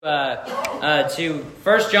To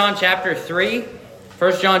 1 John chapter 3.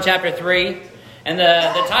 1 John chapter 3. And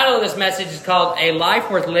the title of this message is called A Life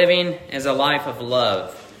Worth Living is a Life of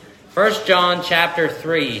Love. 1 John chapter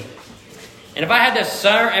 3. And if I had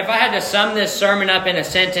to sum this sermon up in a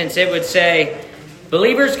sentence, it would say,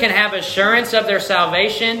 believers can have assurance of their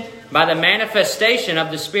salvation by the manifestation of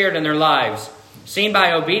the Spirit in their lives, seen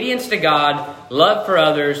by obedience to God, love for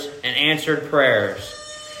others, and answered prayers.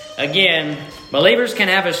 Again, believers can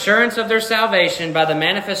have assurance of their salvation by the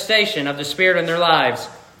manifestation of the Spirit in their lives,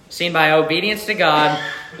 seen by obedience to God,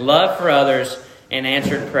 love for others, and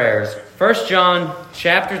answered prayers. 1 John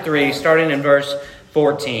chapter 3, starting in verse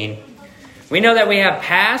 14. We know that we have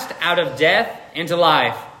passed out of death into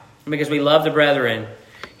life because we love the brethren.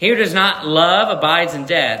 He who does not love abides in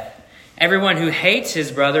death. Everyone who hates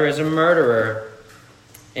his brother is a murderer.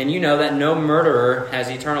 And you know that no murderer has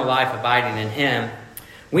eternal life abiding in him.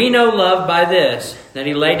 We know love by this, that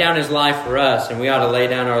he laid down his life for us, and we ought to lay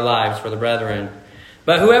down our lives for the brethren.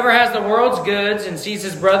 But whoever has the world's goods and sees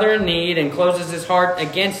his brother in need and closes his heart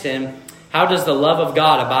against him, how does the love of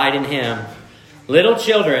God abide in him? Little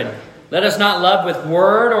children, let us not love with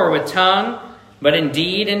word or with tongue, but in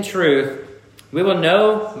deed and truth. We will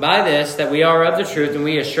know by this that we are of the truth, and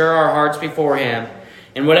we assure our hearts before him.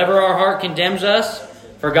 And whatever our heart condemns us,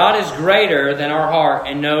 for God is greater than our heart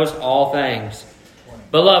and knows all things.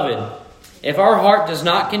 Beloved, if our heart does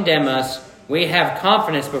not condemn us, we have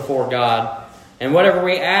confidence before God, and whatever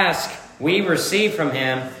we ask, we receive from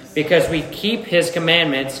him, because we keep his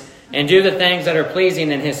commandments and do the things that are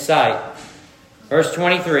pleasing in his sight. Verse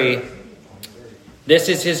 23, this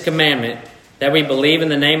is his commandment, that we believe in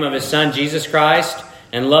the name of his Son, Jesus Christ,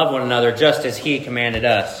 and love one another just as he commanded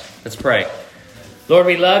us. Let's pray. Lord,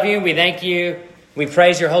 we love you. We thank you. We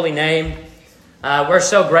praise your holy name. We're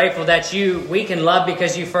so grateful that we can love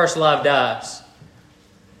because you first loved us.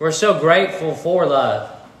 We're so grateful for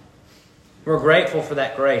love. We're grateful for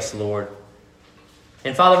that grace, Lord.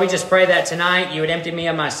 And Father, we just pray that tonight you would empty me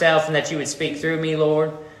of myself and that you would speak through me,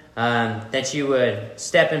 Lord. That you would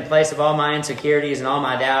step in place of all my insecurities and all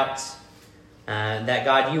my doubts. That,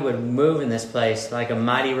 God, you would move in this place like a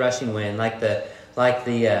mighty rushing wind, like the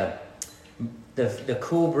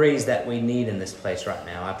cool breeze that we need in this place right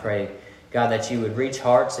now. I pray, God, that you would reach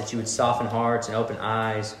hearts, that you would soften hearts and open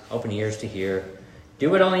eyes, open ears to hear. Do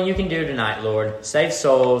what only you can do tonight, Lord. Save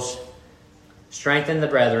souls, strengthen the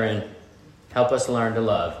brethren, help us learn to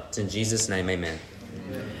love. It's in Jesus' name, amen.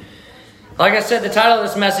 Like I said, the title of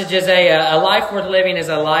this message is A Life Worth Living is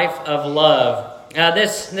a Life of Love.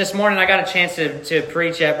 This morning I got a chance to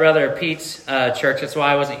preach at Brother Pete's church. That's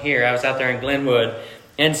why I wasn't here. I was out there in Glenwood.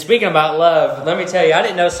 And speaking about love, let me tell you, I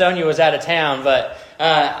didn't know Sonia was out of town, but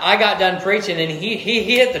I got done preaching and he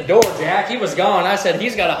hit the door, Jack. He was gone. I said,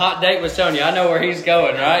 he's got a hot date with Sonia. I know where he's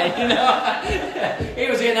going, right? You know, he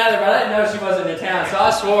was getting out of there, but I didn't know she wasn't in town. So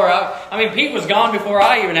I swore. Pete was gone before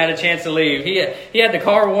I even had a chance to leave. He had the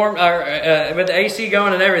car warm with the AC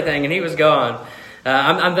going and everything, and he was gone.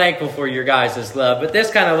 I'm thankful for your guys' love, but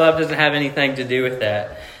this kind of love doesn't have anything to do with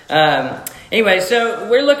that. Anyway, so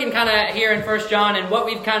we're looking kind of here in 1 John and what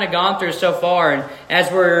we've kind of gone through so far. And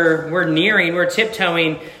as we're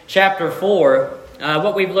tiptoeing chapter 4,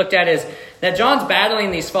 what we've looked at is that John's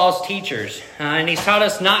battling these false teachers. And he's taught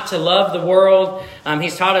us not to love the world.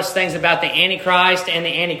 He's taught us things about the Antichrist and the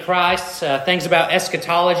Antichrists, things about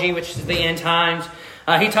eschatology, which is the end times.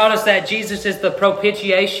 He taught us that Jesus is the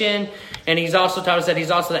propitiation. And he's also taught us that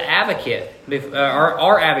he's also the advocate,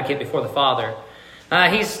 our advocate before the Father.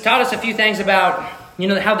 He's taught us a few things about,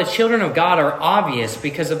 how the children of God are obvious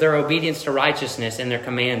because of their obedience to righteousness and their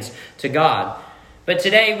commands to God. But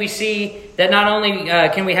today we see that not only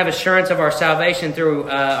can we have assurance of our salvation through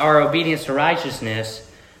our obedience to righteousness,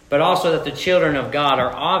 but also that the children of God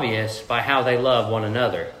are obvious by how they love one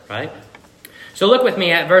another, right? So look with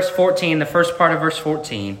me at verse 14, the first part of verse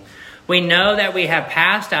 14. We know that we have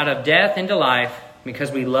passed out of death into life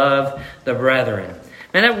because we love the brethren.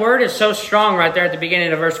 And that word is so strong right there at the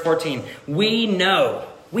beginning of verse 14. We know.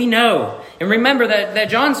 And remember that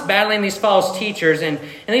John's battling these false teachers. And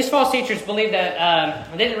these false teachers believed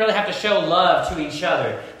that they didn't really have to show love to each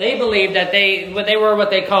other. They believed that they were what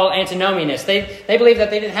they call antinomianists. They believed that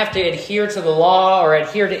they didn't have to adhere to the law or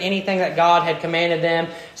adhere to anything that God had commanded them.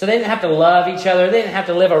 So they didn't have to love each other. They didn't have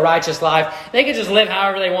to live a righteous life. They could just live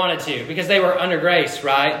however they wanted to because they were under grace,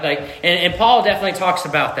 right? And Paul definitely talks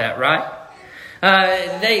about that, right?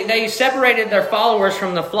 They separated their followers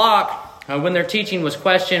from the flock when their teaching was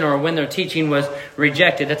questioned or when their teaching was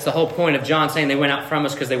rejected. That's the whole point of John saying they went out from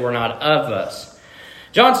us because they were not of us.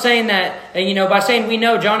 John's saying that, by saying we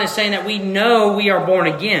know, John is saying that we know we are born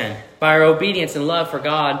again by our obedience and love for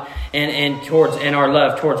God and our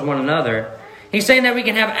love towards one another. He's saying that we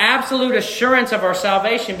can have absolute assurance of our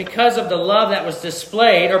salvation because of the love that was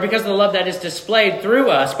displayed, or because of the love that is displayed through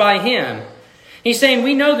us by Him. He's saying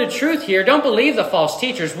we know the truth here. Don't believe the false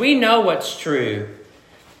teachers. We know what's true.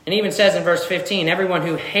 And he even says in verse 15, everyone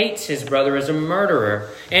who hates his brother is a murderer.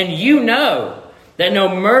 And you know that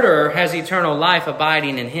no murderer has eternal life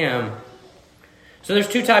abiding in him. So there's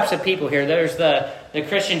two types of people here. There's the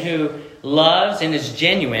Christian who loves and is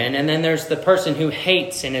genuine. And then there's the person who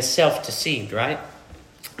hates and is self-deceived, right?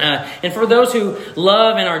 And for those who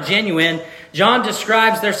love and are genuine, John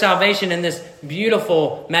describes their salvation in this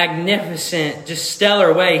beautiful, magnificent, just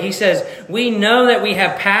stellar way. He says, we know that we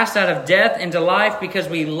have passed out of death into life because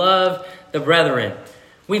we love the brethren.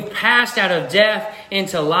 We've passed out of death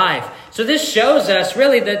into life. So this shows us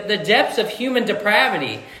really the depths of human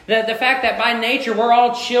depravity. The fact that by nature we're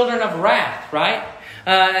all children of wrath, right?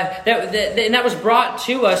 And that was brought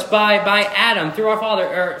to us by Adam through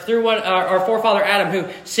our forefather Adam,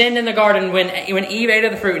 who sinned in the garden when Eve ate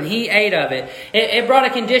of the fruit and he ate of it. It brought a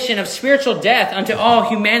condition of spiritual death unto all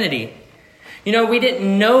humanity. We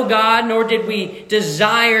didn't know God, nor did we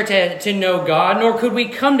desire to know God, nor could we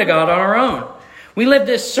come to God on our own. We lived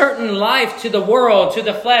this certain life to the world, to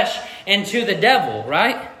the flesh, and to the devil,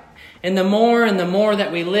 right? And the more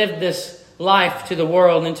that we lived this life to the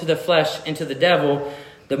world and to the flesh and to the devil,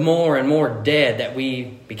 the more and more dead that we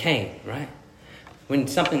became, right? When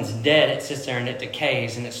something's dead, it sits there and it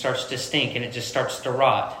decays and it starts to stink and it just starts to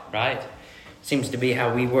rot, right? Seems to be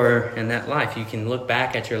how we were in that life. You can look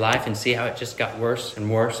back at your life and see how it just got worse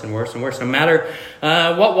and worse and worse and worse. No matter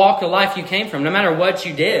what walk of life you came from, no matter what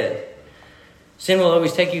you did, sin will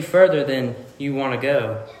always take you further than you want to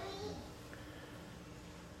go.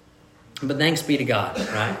 But thanks be to God,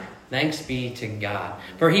 right? Thanks be to God.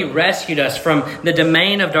 For He rescued us from the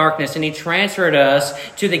domain of darkness, and He transferred us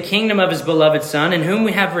to the kingdom of His beloved Son, in whom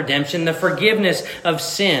we have redemption, the forgiveness of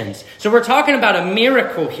sins. So we're talking about a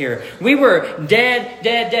miracle here. We were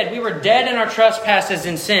dead. We were dead in our trespasses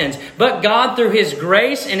and sins. But God, through His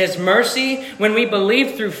grace and His mercy, when we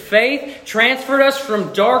believed through faith, transferred us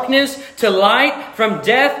from darkness to light, from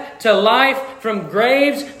death to life, from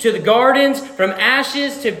graves to the gardens, from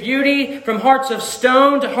ashes to beauty, from hearts of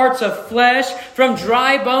stone to hearts of flesh, from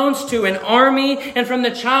dry bones to an army, and from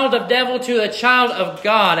the child of devil to the child of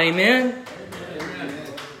God. Amen? Amen.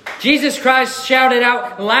 Jesus Christ shouted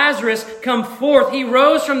out, Lazarus, come forth. He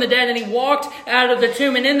rose from the dead and He walked out of the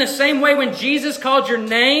tomb. And in the same way, when Jesus called your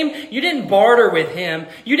name, you didn't barter with Him.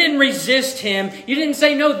 You didn't resist Him. You didn't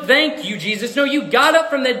say, no, thank you, Jesus. No, you got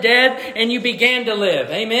up from the dead and you began to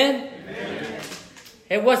live. Amen? Amen.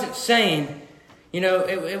 It wasn't saying,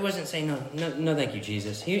 it wasn't saying, no, thank you,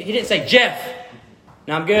 Jesus. He didn't say, Jeff,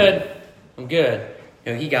 no, I'm good.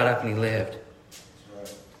 He got up and He lived.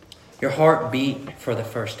 Your heart beat for the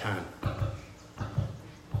first time.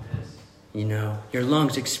 Your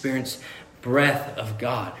lungs experienced breath of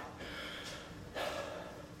God.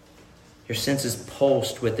 Your senses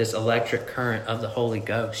pulsed with this electric current of the Holy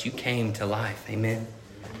Ghost. You came to life. Amen.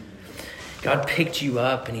 God picked you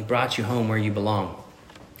up and He brought you home where you belong.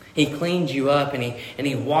 He cleaned you up and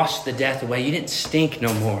he washed the death away. You didn't stink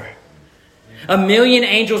no more. 1 million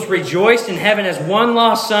angels rejoiced in heaven as one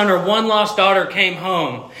lost son or one lost daughter came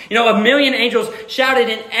home. 1 million angels shouted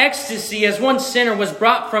in ecstasy as one sinner was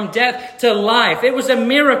brought from death to life. It was a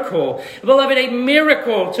miracle. Beloved, a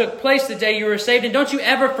miracle took place the day you were saved. And don't you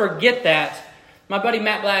ever forget that. My buddy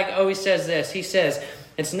Matt Black always says this. He says,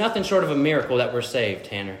 it's nothing short of a miracle that we're saved,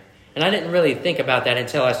 Tanner. And I didn't really think about that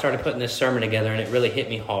until I started putting this sermon together, and it really hit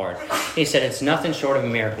me hard. He said, it's nothing short of a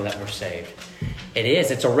miracle that we're saved. It is.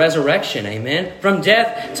 It's a resurrection, amen? From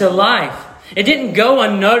death to life. It didn't go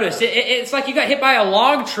unnoticed. It's like you got hit by a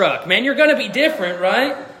log truck, man. You're going to be different,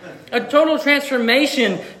 right? A total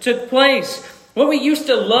transformation took place. What we used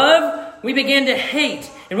to love, we began to hate.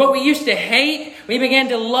 And what we used to hate, we began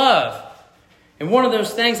to love. And one of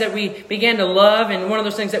those things that we began to love, and one of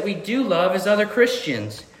those things that we do love, is other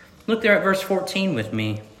Christians. Look there at verse 14 with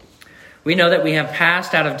me. We know that we have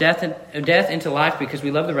passed out of death into life because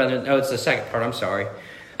we love the brethren. Oh, it's the second part. I'm sorry.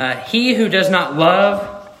 He who does not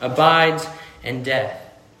love abides in death.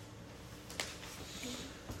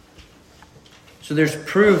 So there's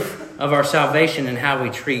proof of our salvation in how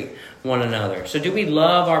we treat one another. So do we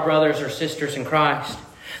love our brothers or sisters in Christ?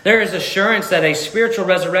 There is assurance that a spiritual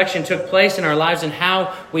resurrection took place in our lives and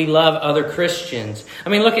how we love other Christians.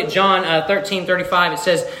 Look at John 13:35. It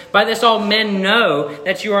says, by this all men know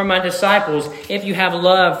that you are my disciples if you have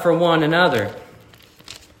love for one another.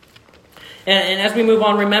 And as we move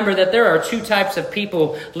on, remember that there are two types of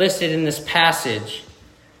people listed in this passage.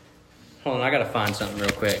 Hold on, I got to find something real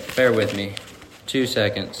quick. Bear with me. 2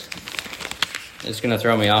 seconds. It's going to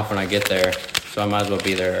throw me off when I get there, so I might as well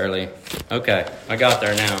be there early. Okay, I got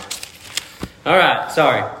there now. All right,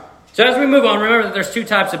 sorry. So as we move on, remember that there's two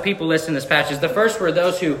types of people listed in this passage. The first were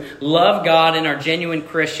those who love God and are genuine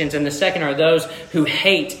Christians, and the second are those who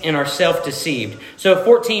hate and are self-deceived. So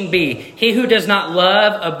 14b, he who does not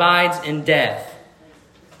love abides in death.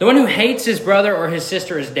 The one who hates his brother or his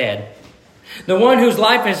sister is dead. The one whose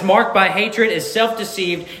life is marked by hatred is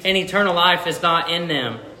self-deceived, and eternal life is not in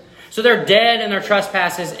them. So they're dead in their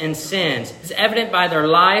trespasses and sins. It's evident by their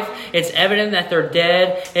life. It's evident that they're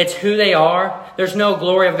dead. It's who they are. There's no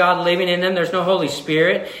glory of God living in them. There's no Holy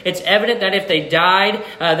Spirit. It's evident that if they died,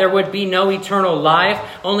 there would be no eternal life.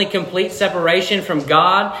 Only complete separation from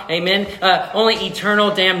God. Amen. Only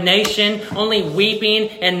eternal damnation. Only weeping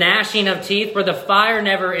and gnashing of teeth, where the fire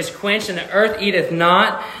never is quenched and the earth eateth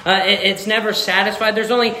not. It's never satisfied.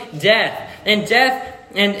 There's only death. And death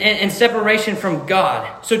and separation from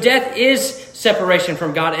God. So death is separation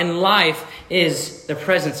from God, and life is the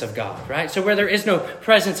presence of God, right? So where there is no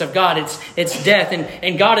presence of God, it's death,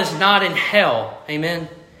 and God is not in hell. Amen.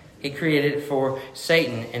 He created it for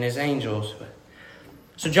Satan and his angels.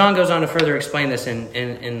 So John goes on to further explain this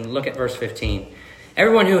and look at verse 15.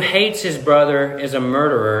 Everyone who hates his brother is a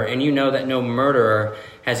murderer, and you know that no murderer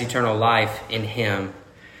has eternal life in him.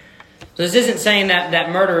 So this isn't saying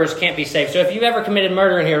that murderers can't be saved. So if you've ever committed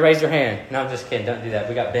murder in here, raise your hand. No, I'm just kidding. Don't do that.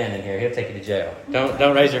 We got Ben in here. He'll take you to jail.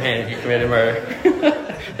 Don't raise your hand if you committed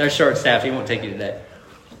murder. They're short-staffed. He won't take you today.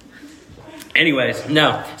 Anyways,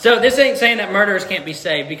 no. So this ain't saying that murderers can't be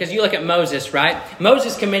saved, because you look at Moses, right?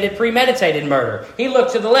 Moses committed premeditated murder. He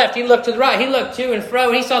looked to the left. He looked to the right. He looked to and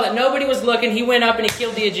fro. He saw that nobody was looking. He went up and he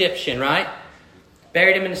killed the Egyptian, right?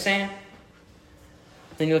 Buried him in the sand.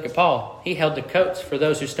 Then you look at Paul. He held the coats for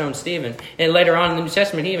those who stoned Stephen. And later on in the New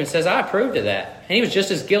Testament, he even says, I approved of that. And he was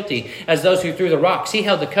just as guilty as those who threw the rocks. He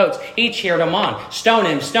held the coats. He cheered them on. Stone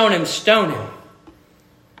him, stone him, stone him.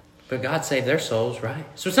 But God saved their souls, right?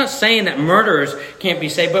 So it's not saying that murderers can't be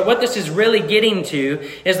saved. But what this is really getting to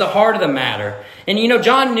is the heart of the matter. And you know,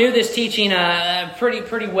 John knew this teaching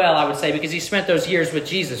pretty well, I would say, because he spent those years with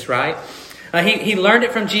Jesus, right? He learned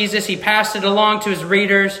it from Jesus. He passed it along to his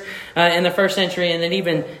readers in the first century, and then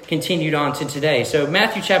even continued on to today. So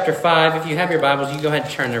Matthew chapter 5, if you have your Bibles, you go ahead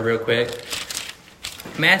and turn there real quick.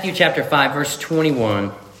 Matthew chapter 5, verse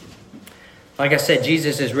 21. Like I said,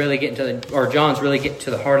 Jesus is really John's really getting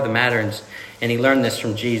to the heart of the matter, and he learned this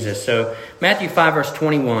from Jesus. So Matthew 5, verse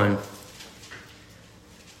 21.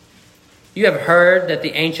 You have heard that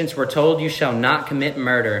the ancients were told, you shall not commit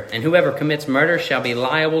murder, and whoever commits murder shall be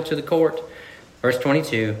liable to the court. Verse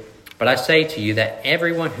 22, but I say to you that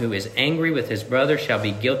everyone who is angry with his brother shall be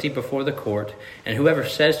guilty before the court. And whoever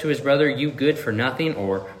says to his brother, you good for nothing,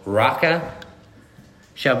 or raka,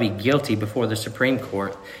 shall be guilty before the Supreme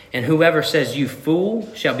Court. And whoever says, you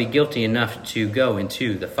fool, shall be guilty enough to go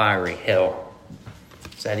into the fiery hell.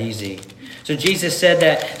 It's that easy. So Jesus said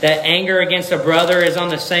that anger against a brother is on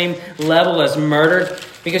the same level as murder,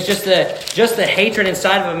 because just the hatred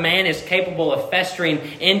inside of a man is capable of festering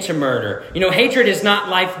into murder. You know, hatred is not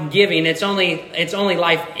life-giving. It's only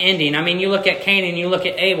life-ending. I mean, you look at Cain and you look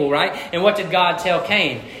at Abel, right? And what did God tell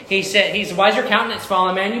Cain? He said, why is your countenance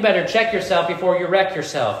fallen, man? You better check yourself before you wreck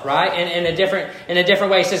yourself, right? In a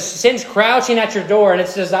different way. He says, sin's crouching at your door and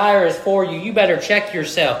its desire is for you. You better check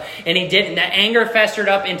yourself. And he didn't. That anger festered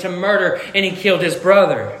up into murder, and he killed his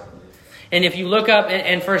brother. And if you look up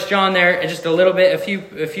in 1 John there, just a little bit, a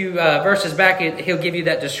few verses back, he'll give you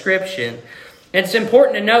that description. And it's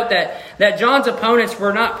important to note that John's opponents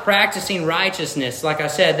were not practicing righteousness. Like I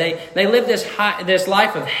said, they lived this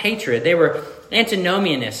life of hatred. They were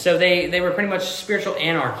antinomianists, so they were pretty much spiritual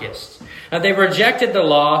anarchists. They rejected the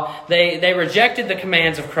law. They rejected the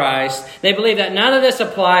commands of Christ. They believed that none of this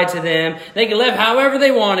applied to them. They could live however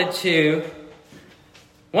they wanted to.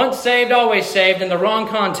 Once saved, always saved, in the wrong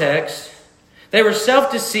context. They were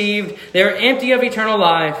self-deceived. They were empty of eternal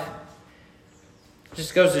life. It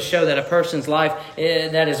just goes to show that a person's life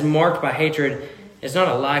that is marked by hatred is not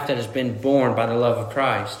a life that has been born by the love of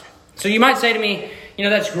Christ. So you might say to me, you know,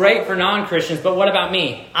 that's great for non-Christians, but what about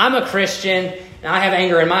me? I'm a Christian, and I have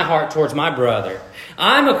anger in my heart towards my brother.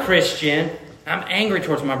 I'm a Christian, I'm angry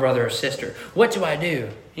towards my brother or sister. What do I do?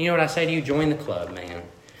 You know what I say to you? Join the club, man.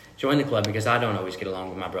 Join the club, because I don't always get along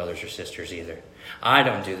with my brothers or sisters either. I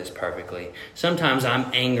don't do this perfectly. Sometimes I'm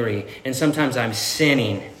angry, and sometimes I'm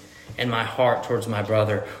sinning. in my heart towards my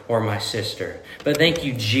brother or my sister. But thank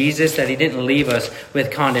you, Jesus, that he didn't leave us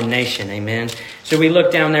with condemnation. Amen. So we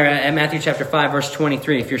look down there at Matthew chapter 5, verse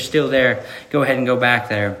 23. If you're still there, go ahead and go back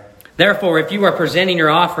there. Therefore, if you are presenting your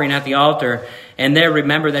offering at the altar, and there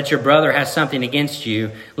remember that your brother has something against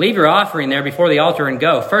you, leave your offering there before the altar and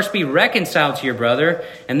go. First be reconciled to your brother,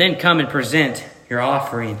 and then come and present your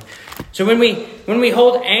offering. So when we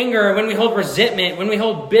hold anger, when we hold resentment, when we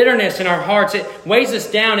hold bitterness in our hearts, it weighs us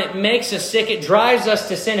down, it makes us sick, it drives us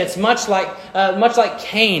to sin. It's much like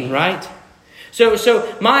Cain, right?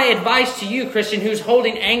 So my advice to you, Christian, who's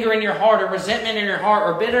holding anger in your heart or resentment in your heart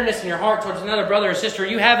or bitterness in your heart towards another brother or sister,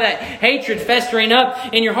 you have that hatred festering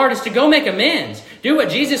up in your heart, is to go make amends. Do what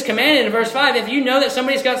Jesus commanded in verse 5. If you know that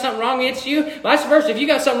somebody's got something wrong against you, vice versa, if you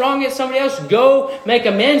got something wrong against somebody else, go make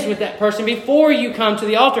amends with that person before you come to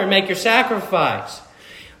the altar and make your sacrifice.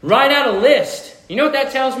 Write out a list. You know what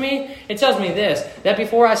that tells me? It tells me this, that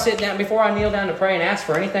before I sit down, before I kneel down to pray and ask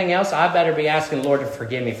for anything else, I better be asking the Lord to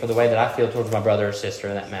forgive me for the way that I feel towards my brother or sister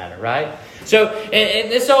in that matter, right? So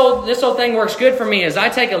this whole thing works good for me. Is I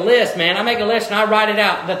take a list, man. I make a list and I write it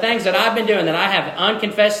out. The things that I've been doing that I have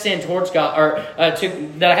unconfessed sin towards God, or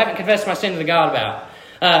that I haven't confessed my sin to God about.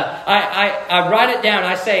 I write it down.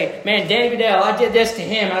 I say, man, Danny Bedell, I did this to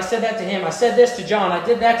him. I said that to him. I said this to John. I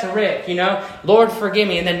did that to Rick, Lord, forgive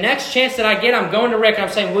me. And the next chance that I get, I'm going to Rick and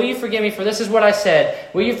I'm saying, will you forgive me for this is what I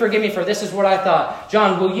said? Will you forgive me for this is what I thought?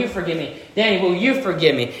 John, will you forgive me? Danny, will you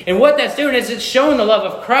forgive me? And what that's doing is it's showing the love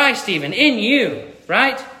of Christ even in you,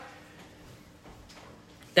 right?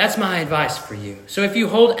 That's my advice for you. So if you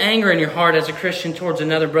hold anger in your heart as a Christian towards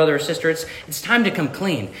another brother or sister, it's time to come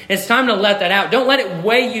clean. It's time to let that out. Don't let it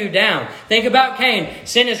weigh you down. Think about Cain.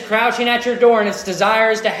 Sin is crouching at your door and its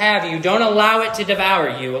desire is to have you. Don't allow it to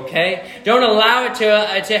devour you, okay? Don't allow it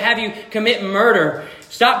to have you commit murder.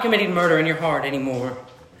 Stop committing murder in your heart anymore.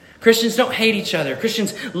 Christians don't hate each other.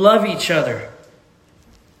 Christians love each other.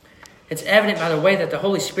 It's evident by the way that the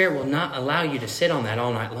Holy Spirit will not allow you to sit on that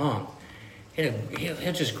all night long.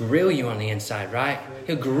 He'll just grill you on the inside, right?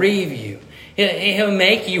 He'll grieve you. He'll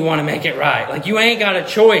make you want to make it right. Like you ain't got a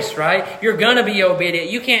choice, right? You're going to be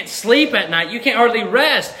obedient. You can't sleep at night. You can't hardly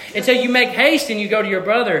rest until you make haste and you go to your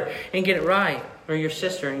brother and get it right. Or your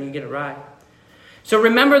sister and you get it right. So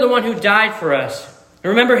remember the one who died for us.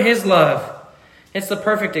 Remember his love. It's the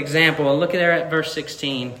perfect example. Look there at verse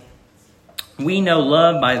 16. We know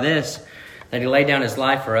love by this, that he laid down his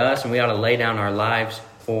life for us, and we ought to lay down our lives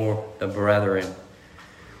for the brethren.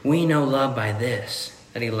 We know love by this,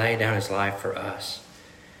 that he laid down his life for us.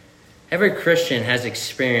 Every Christian has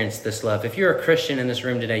experienced this love. If you're a Christian in this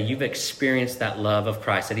room today, you've experienced that love of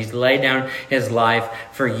Christ, that he's laid down his life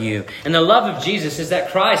for you. And the love of Jesus is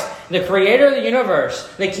that Christ, the creator of the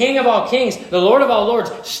universe, the King of all kings, the Lord of all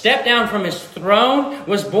lords, stepped down from his throne,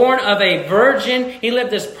 was born of a virgin. He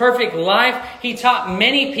lived this perfect life. He taught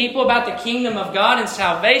many people about the kingdom of God and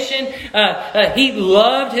salvation. He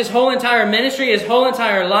loved his whole entire ministry, his whole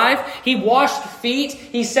entire life. He washed feet.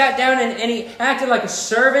 He sat down and he acted like a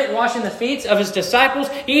servant, washing the feet of his disciples.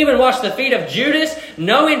 He even washed the feet of Judas,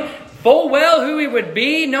 knowing full well who he would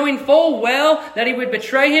be, knowing full well that he would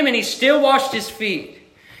betray him, and he still washed his feet.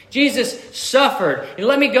 Jesus suffered. And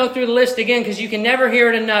let me go through the list again because you can never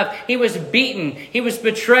hear it enough. He was beaten. He was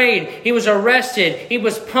betrayed. He was arrested. He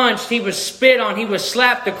was punched. He was spit on. He was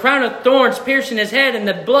slapped. The crown of thorns piercing his head and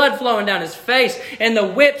the blood flowing down his face and the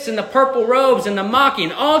whips and the purple robes and the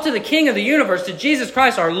mocking. All to the King of the universe, to Jesus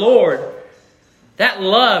Christ our Lord. That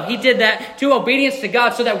love, he did that to obedience to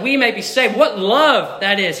God so that we may be saved. What love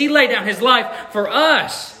that is. He laid down his life for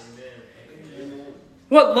us. Amen.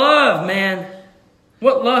 What love, man.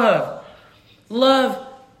 What love? Love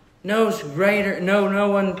knows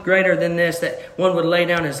no one greater than this, that one would lay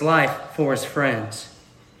down his life for his friends.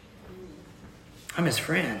 I'm his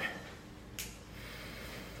friend.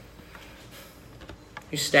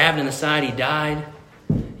 He stabbed in the side, he died.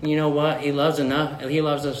 And you know what? He loves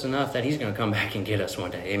us enough that he's going to come back and get us one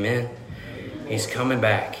day. Amen? He's coming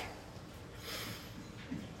back.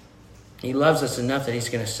 He loves us enough that he's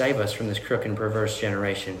going to save us from this crooked and perverse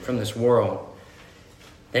generation, from this world.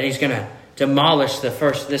 That he's going to demolish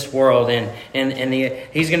this world and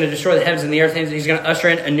he's going to destroy the heavens and the earth. And he's going to usher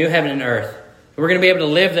in a new heaven and earth. We're going to be able to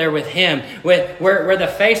live there with him, where the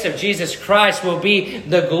face of Jesus Christ will be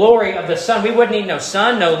the glory of the sun. We wouldn't need no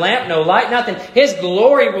sun, no lamp, no light, nothing. His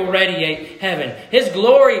glory will radiate heaven. His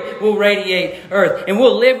glory will radiate earth. And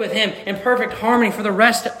we'll live with him in perfect harmony for the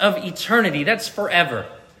rest of eternity. That's forever.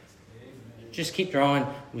 Just keep drawing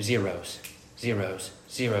zeros.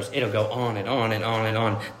 It'll go on and on and on and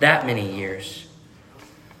on. That many years.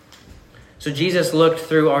 So Jesus looked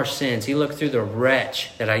through our sins. He looked through the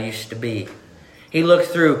wretch that I used to be. He looked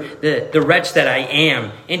through the wretch that I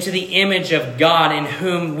am into the image of God in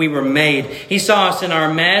whom we were made. He saw us in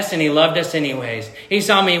our mess and He loved us anyways. He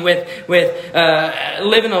saw me with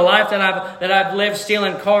living the life that I've lived,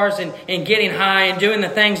 stealing cars and getting high and doing the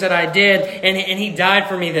things that I did. And He died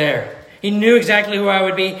for me there. He knew exactly who I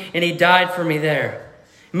would be and He died for me there.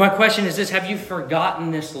 And my question is this: have you forgotten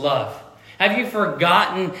this love? Have you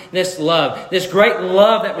forgotten this love? This great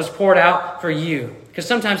love that was poured out for you? Because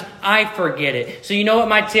sometimes I forget it. So you know what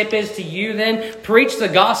my tip is to you then? Preach the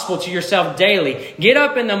gospel to yourself daily. Get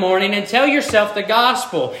up in the morning and tell yourself the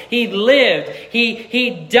gospel. He lived.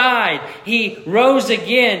 He died. He rose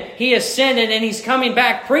again. He ascended and He's coming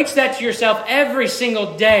back. Preach that to yourself every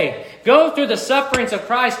single day. Go through the sufferings of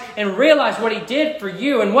Christ and realize what He did for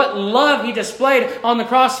you and what love He displayed on the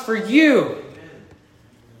cross for you.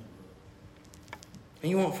 And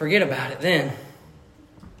you won't forget about it then.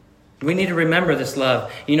 We need to remember this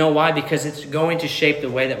love. You know why? Because it's going to shape the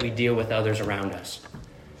way that we deal with others around us.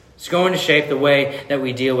 It's going to shape the way that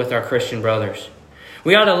we deal with our Christian brothers.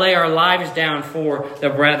 We ought to lay our lives down for the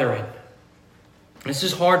brethren. This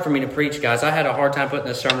is hard for me to preach, guys. I had a hard time putting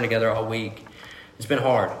this sermon together all week. It's been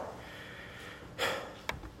hard.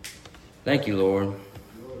 Thank you, Lord.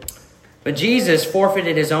 But Jesus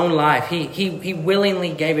forfeited His own life. He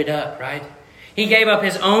willingly gave it up, right? He gave up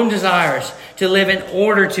His own desires to live in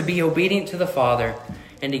order to be obedient to the Father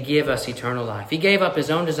and to give us eternal life. He gave up His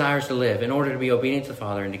own desires to live in order to be obedient to the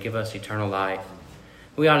Father and to give us eternal life.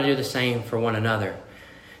 We ought to do the same for one another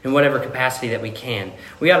in whatever capacity that we can.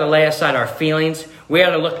 We ought to lay aside our feelings. We ought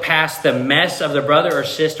to look past the mess of the brother or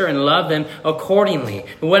sister and love them accordingly.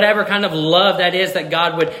 Whatever kind of love that is that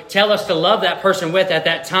God would tell us to love that person with at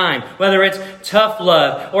that time. Whether it's tough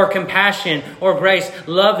love or compassion or grace,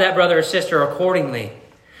 love that brother or sister accordingly.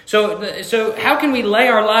 So how can we lay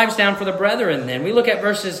our lives down for the brethren then? We look at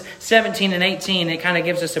verses 17 and 18. It kind of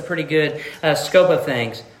gives us a pretty good scope of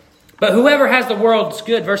things. But whoever has the world's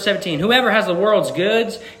good, verse 17, whoever has the world's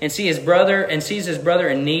goods and sees his brother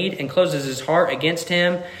in need and closes his heart against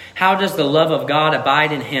him, how does the love of God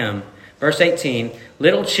abide in him? Verse 18,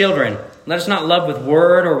 little children, let us not love with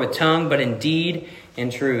word or with tongue, but in deed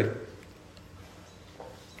and truth.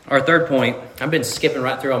 Our third point, I've been skipping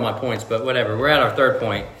right through all my points, but whatever. We're at our third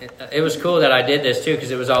point. It was cool that I did this too, because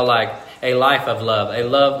it was all like a life of love, a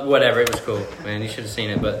love, whatever. It was cool, man. You should have seen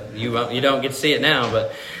it, but you don't get to see it now.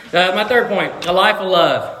 But my third point, a life of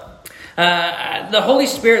love. The Holy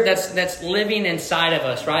Spirit that's living inside of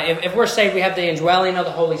us, right? If we're saved, we have the indwelling of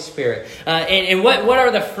the Holy Spirit. And what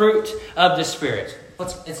are the fruit of the Spirit?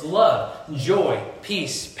 It's love, joy,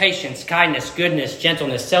 peace, patience, kindness, goodness,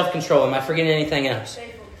 gentleness, self-control. Am I forgetting anything else?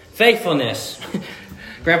 Faithfulness.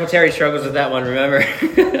 Grandpa Terry struggles with that one, remember?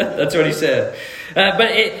 That's what he said.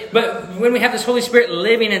 But when we have this Holy Spirit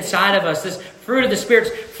living inside of us, this fruit of the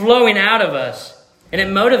Spirit's flowing out of us, and it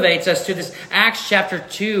motivates us to this Acts chapter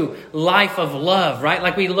 2 life of love, right?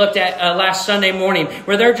 Like we looked at last Sunday morning,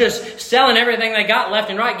 where they're just selling everything they got left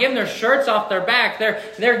and right, giving their shirts off their back.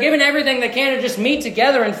 They're giving everything they can to just meet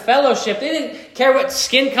together in fellowship. They didn't care what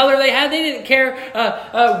skin color they had. They didn't care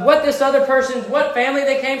what family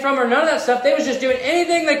they came from, or none of that stuff. They was just doing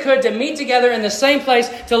anything they could to meet together in the same place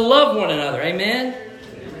to love one another. Amen?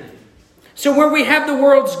 So where we have the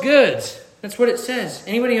world's goods, that's what it says.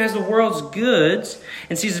 Anybody who has the world's goods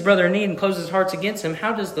and sees his brother in need and closes his hearts against him,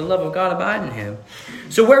 how does the love of God abide in him?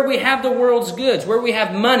 So where we have the world's goods, where we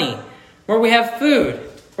have money, where we have food,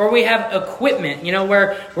 where we have equipment,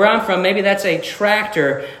 where I'm from, maybe that's a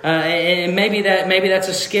tractor, and maybe that's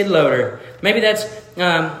a skid loader, maybe that's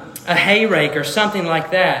a hay rake or something like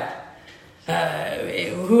that.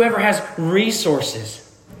 Whoever has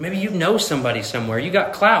resources, maybe you know somebody somewhere, you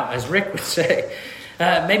got clout, as Rick would say.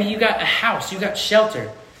 Maybe you got a house, you got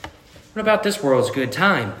shelter. What about this world's good?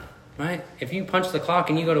 Time, right? If you punch the clock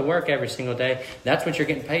and you go to work every single day, that's what you're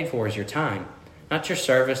getting paid for, is your time. Not your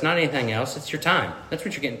service, not anything else. It's your time. That's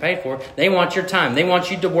what you're getting paid for. They want your time. They want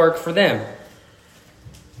you to work for them.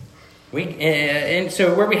 And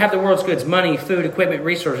so where we have the world's goods, money, food, equipment,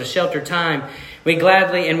 resources, shelter, time, we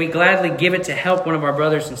gladly give it to help one of our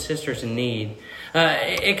brothers and sisters in need.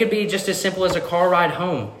 It could be just as simple as a car ride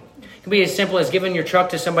home. It could be as simple as giving your truck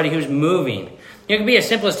to somebody who's moving. It could be as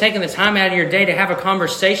simple as taking the time out of your day to have a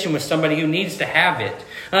conversation with somebody who needs to have it.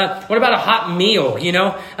 What about a hot meal?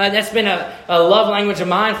 That's been a love language of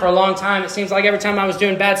mine for a long time. It seems like every time I was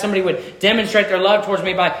doing bad, somebody would demonstrate their love towards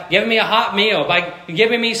me by giving me a hot meal, by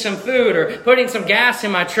giving me some food, or putting some gas in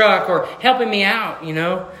my truck, or helping me out,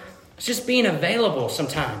 It's just being available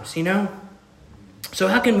sometimes, So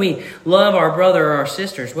how can we love our brother or our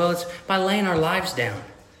sisters? Well, it's by laying our lives down.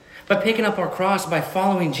 By picking up our cross, by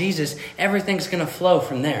following Jesus, everything's going to flow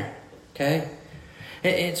from there. Okay?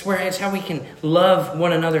 It's how we can love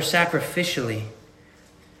one another sacrificially.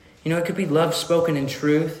 It could be love spoken in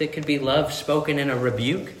truth. It could be love spoken in a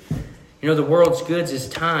rebuke. The world's goods is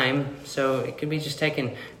time, so it could be just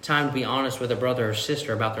taking time to be honest with a brother or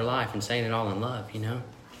sister about their life and saying it all in love,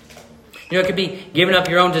 It could be giving up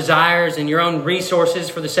your own desires and your own resources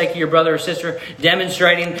for the sake of your brother or sister,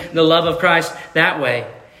 demonstrating the love of Christ that way.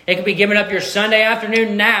 It could be giving up your Sunday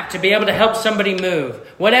afternoon nap to be able to help somebody move.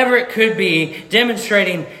 Whatever it could be,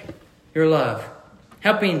 demonstrating your love.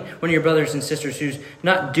 Helping one of your brothers and sisters who's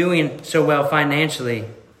not doing so well financially.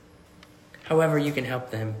 However you can help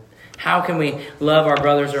them. How can we love our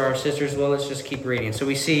brothers or our sisters? Well, let's just keep reading. So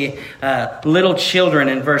we see little children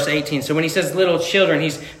in verse 18. So when he says little children,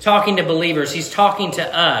 he's talking to believers. He's talking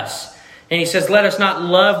to us. And he says, let us not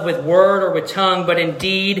love with word or with tongue, but in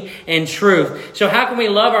deed and truth. So how can we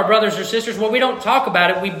love our brothers or sisters? Well, we don't talk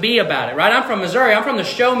about it. We be about it, right? I'm from Missouri. I'm from the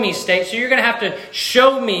show me state. So you're going to have to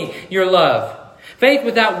show me your love. Faith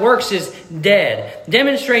without works is dead.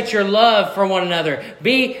 Demonstrate your love for one another.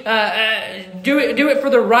 Do it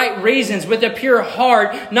for the right reasons, with a pure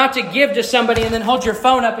heart, not to give to somebody and then hold your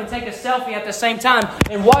phone up and take a selfie at the same time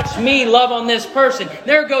and watch me love on this person.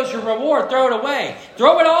 There goes your reward. Throw it away.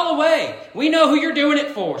 Throw it all away. We know who you're doing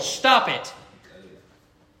it for. Stop it.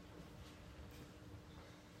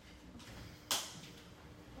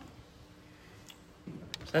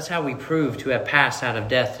 So that's how we prove to have passed out of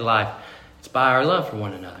death to life. It's by our love for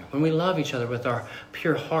one another. When we love each other with our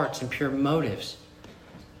pure hearts and pure motives.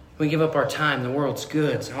 We give up our time, the world's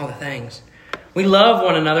goods, all the things. We love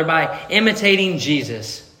one another by imitating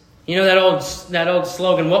Jesus. That old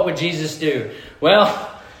slogan, what would Jesus do? Well,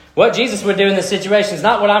 what Jesus would do in this situation is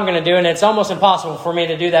not what I'm going to do, and it's almost impossible for me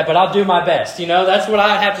to do that, but I'll do my best. That's what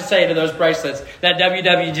I have to say to those bracelets, that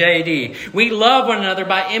WWJD. We love one another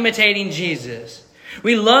by imitating Jesus.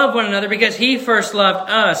 We love one another because He first loved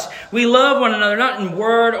us. We love one another not in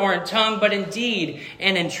word or in tongue, but in deed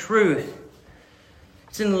and in truth.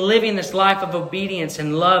 It's in living this life of obedience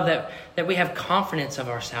and love that we have confidence of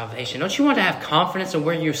our salvation. Don't you want to have confidence of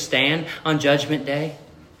where you stand on Judgment Day?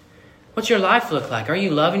 What's your life look like? Are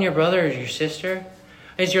you loving your brother or your sister?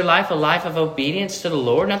 Is your life a life of obedience to the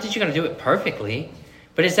Lord? Not that you're going to do it perfectly,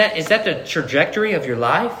 but is that the trajectory of your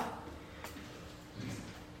life?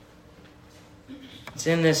 It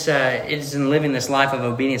is in living this life of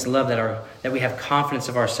obedience and love that we have confidence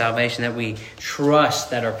of our salvation, that we trust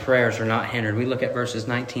that our prayers are not hindered. We look at verses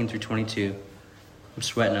 19 through 22. I'm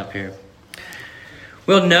sweating up here.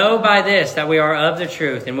 We'll know by this that we are of the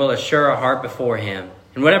truth, and will assure our heart before Him.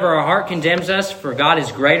 And whatever our heart condemns us, for God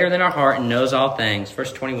is greater than our heart and knows all things.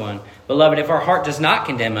 Verse 21. Beloved, if our heart does not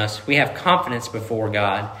condemn us, we have confidence before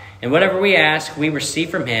God. And whatever we ask, we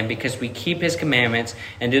receive from Him, because we keep His commandments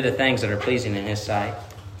and do the things that are pleasing in His sight.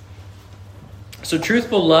 So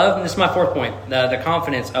truthful love, and this is my fourth point, the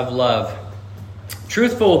confidence of love.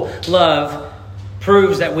 Truthful love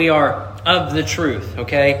proves that we are of the truth,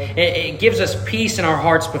 okay? It gives us peace in our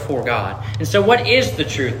hearts before God. And so what is the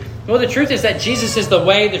truth? Well, the truth is that Jesus is the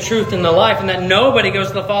way, the truth, and the life, and that nobody goes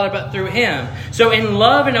to the Father but through Him. So in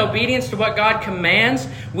love and obedience to what God commands,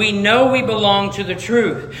 we know we belong to the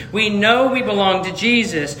truth. We know we belong to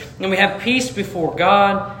Jesus, and we have peace before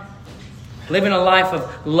God. Living a life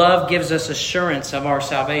of love gives us assurance of our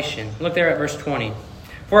salvation. Look there at verse 20.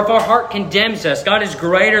 For if our heart condemns us, God is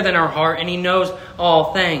greater than our heart, and He knows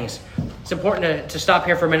all things. It's important to stop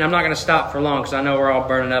here for a minute. I'm not going to stop for long because I know we're all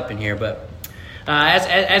burning up in here, but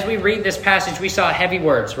as we read this passage, we saw heavy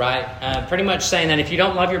words, right? Pretty much saying that if you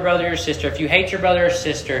don't love your brother or sister, if you hate your brother or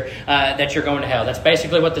sister, that you're going to hell. That's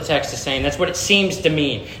basically what the text is saying. That's what it seems to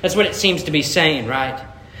mean. That's what it seems to be saying, right?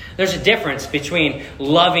 There's a difference between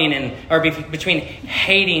loving between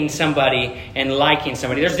hating somebody and liking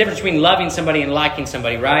somebody. There's a difference between loving somebody and liking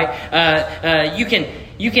somebody, right? You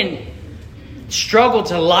can struggle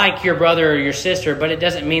to like your brother or your sister, but it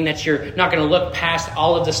doesn't mean that you're not going to look past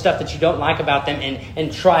all of the stuff that you don't like about them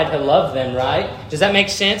and try to love them, right? Does that make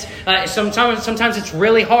sense? Sometimes it's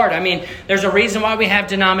really hard. I mean, there's a reason why we have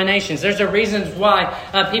denominations. There's a reason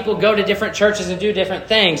why people go to different churches and do different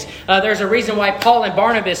things. There's a reason why Paul and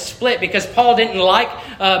Barnabas split, because Paul didn't like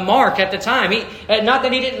Mark at the time. Not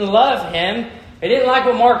that he didn't love him. He didn't like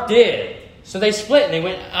what Mark did. So they split and they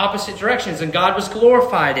went opposite directions, and God was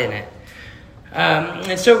glorified in it.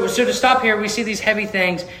 And so to stop here, we see these heavy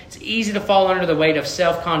things. It's easy to fall under the weight of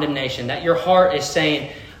self-condemnation, that your heart is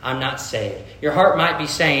saying, I'm not saved. Your heart might be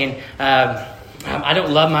saying, I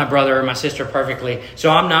don't love my brother or my sister perfectly, so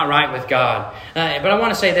I'm not right with God. But I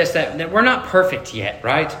want to say this, that we're not perfect yet,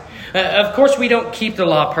 right? Of course we don't keep the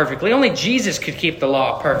law perfectly. Only Jesus could keep the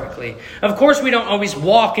law perfectly. Of course we don't always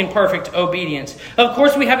walk in perfect obedience. Of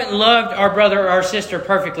course we haven't loved our brother or our sister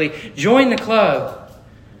perfectly. Join the club.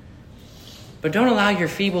 But don't allow your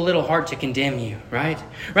feeble little heart to condemn you, right?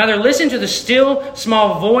 Rather, listen to the still,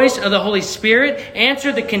 small voice of the Holy Spirit.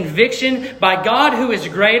 Answer the conviction by God who is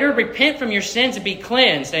greater. Repent from your sins and be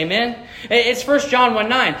cleansed. Amen? It's 1 John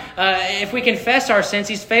 1:9. If we confess our sins,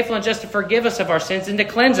 He's faithful and just to forgive us of our sins and to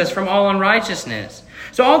cleanse us from all unrighteousness.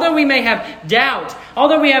 So although we may have doubt,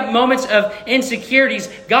 although we have moments of insecurities,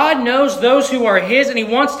 God knows those who are His, and He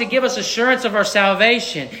wants to give us assurance of our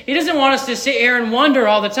salvation. He doesn't want us to sit here and wonder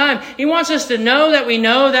all the time. He wants us to know that we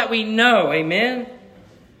know that we know. Amen?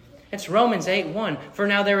 It's Romans 8:1. For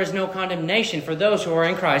now there is no condemnation for those who are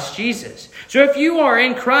in Christ Jesus. So if you are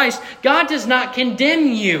in Christ, God does not condemn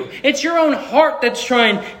you. It's your own heart that's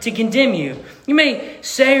trying to condemn you. You may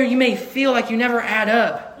say or you may feel like you never add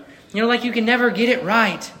up. Like you can never get it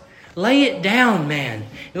right. Lay it down, man.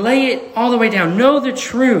 Lay it all the way down. Know the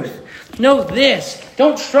truth. Know this.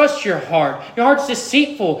 Don't trust your heart. Your heart's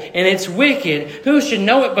deceitful and it's wicked. Who should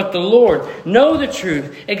know it but the Lord? Know the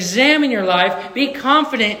truth. Examine your life. Be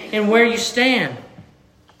confident in where you stand.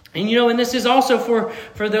 And this is also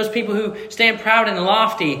for those people who stand proud and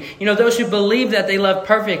lofty. Those who believe that they love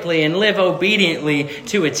perfectly and live obediently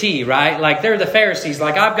to a T, right? Like they're the Pharisees.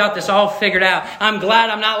 Like, I've got this all figured out. I'm glad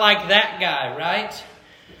I'm not like that guy, right?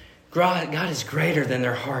 God is greater than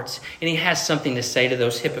their hearts. And He has something to say to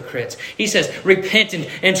those hypocrites. He says, repent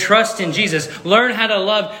and trust in Jesus. Learn how to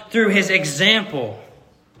love through His example.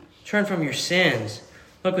 Turn from your sins.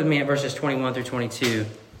 Look with me at verses 21 through 22.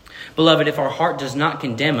 Beloved, if our heart does not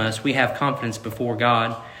condemn us, we have confidence before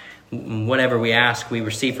God. Whatever we ask, we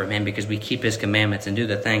receive from Him because we keep His commandments and do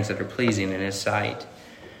the things that are pleasing in His sight.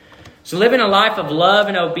 So living a life of love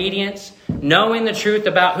and obedience, knowing the truth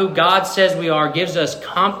about who God says we are, gives us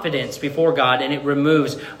confidence before God, and it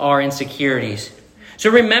removes our insecurities. So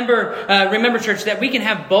remember, church, that we can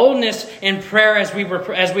have boldness in prayer as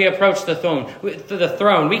we approach the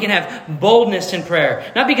throne. We can have boldness in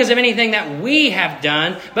prayer, not because of anything that we have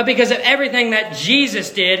done, but because of everything that Jesus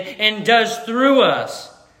did and does through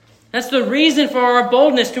us. That's the reason for our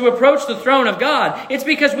boldness to approach the throne of God. It's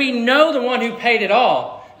because we know the one who paid it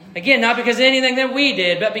all. Again, not because of anything that we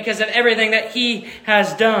did, but because of everything that He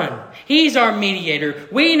has done. He's our mediator.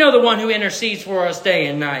 We know the one who intercedes for us day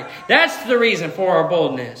and night. That's the reason for our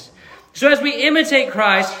boldness. So as we imitate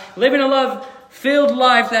Christ, living a love-filled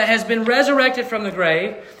life that has been resurrected from the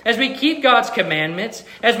grave, as we keep God's commandments,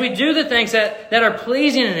 as we do the things that are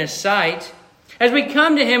pleasing in His sight, as we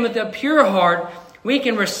come to Him with a pure heart, we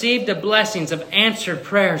can receive the blessings of answered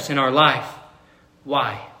prayers in our life.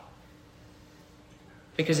 Why?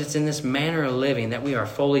 Because it's in this manner of living that we are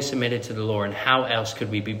fully submitted to the Lord. And how else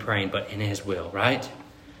could we be praying but in His will, right?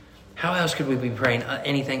 How else could we be praying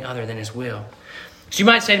anything other than His will? So you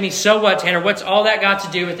might say to me, so what, Tanner? What's all that got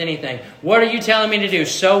to do with anything? What are you telling me to do?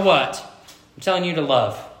 So what? I'm telling you to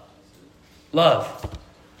love. Love.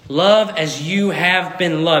 Love as you have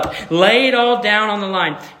been loved. Lay it all down on the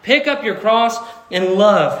line. Pick up your cross and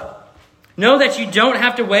love. Know that you don't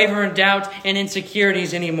have to waver in doubt and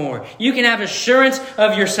insecurities anymore. You can have assurance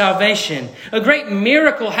of your salvation. A great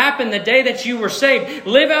miracle happened the day that you were saved.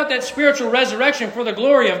 Live out that spiritual resurrection for the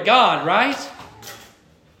glory of God, right?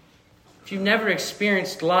 If you've never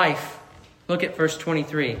experienced life, look at verse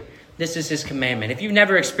 23. This is His commandment. If you've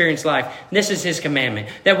never experienced life, this is His commandment.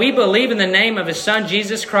 That we believe in the name of His Son,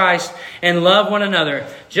 Jesus Christ, and love one another,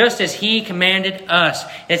 just as He commanded us.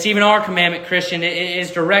 It's even our commandment, Christian. It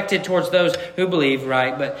is directed towards those who believe,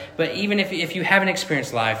 right? But even if you haven't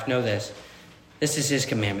experienced life, know this. This is His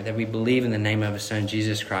commandment, that we believe in the name of His Son,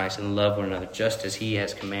 Jesus Christ, and love one another, just as He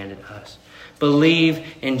has commanded us. Believe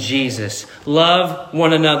in Jesus. Love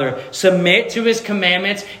one another. Submit to His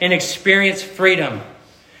commandments and experience freedom.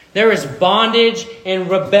 There is bondage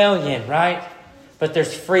and rebellion, right? But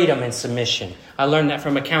there's freedom and submission. I learned that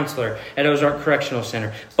from a counselor at Ozark Correctional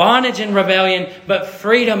Center. Bondage and rebellion, but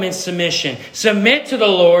freedom and submission. Submit to the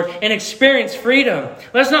Lord and experience freedom.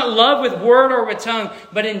 Let's not love with word or with tongue,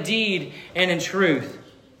 but in deed and in truth.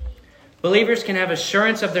 Believers can have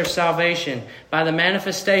assurance of their salvation by the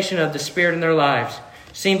manifestation of the Spirit in their lives,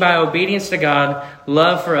 seen by obedience to God,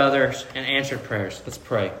 love for others, and answered prayers. Let's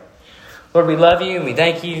pray. Lord, we love You and we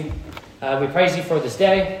thank You. We praise You for this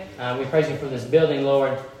day. We praise You for this building,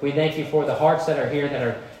 Lord. We thank You for the hearts that are here, that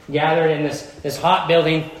are gathered in this hot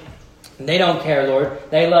building. They don't care, Lord.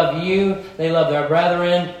 They love You. They love their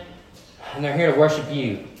brethren. And they're here to worship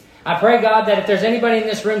You. I pray, God, that if there's anybody in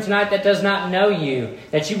this room tonight that does not know you,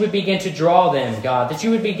 that you would begin to draw them, God, that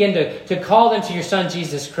you would begin to call them to your Son,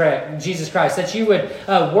 Jesus Christ, that you would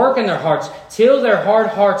work in their hearts, till their hard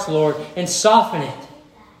hearts, Lord, and soften it,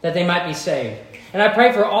 that they might be saved. And I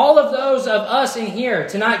pray for all of those of us in here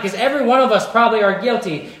tonight, because every one of us probably are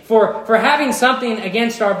guilty for having something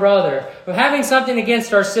against our brother, for having something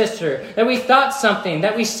against our sister, that we thought something,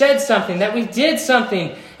 that we said something, that we did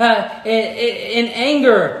something in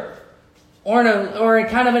anger, or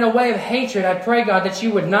kind of in a way of hatred. I pray, God, that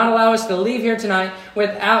you would not allow us to leave here tonight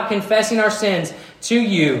without confessing our sins to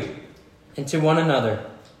you and to one another.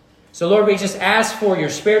 So, Lord, we just ask for your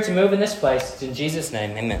Spirit to move in this place. It's in Jesus'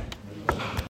 name, amen.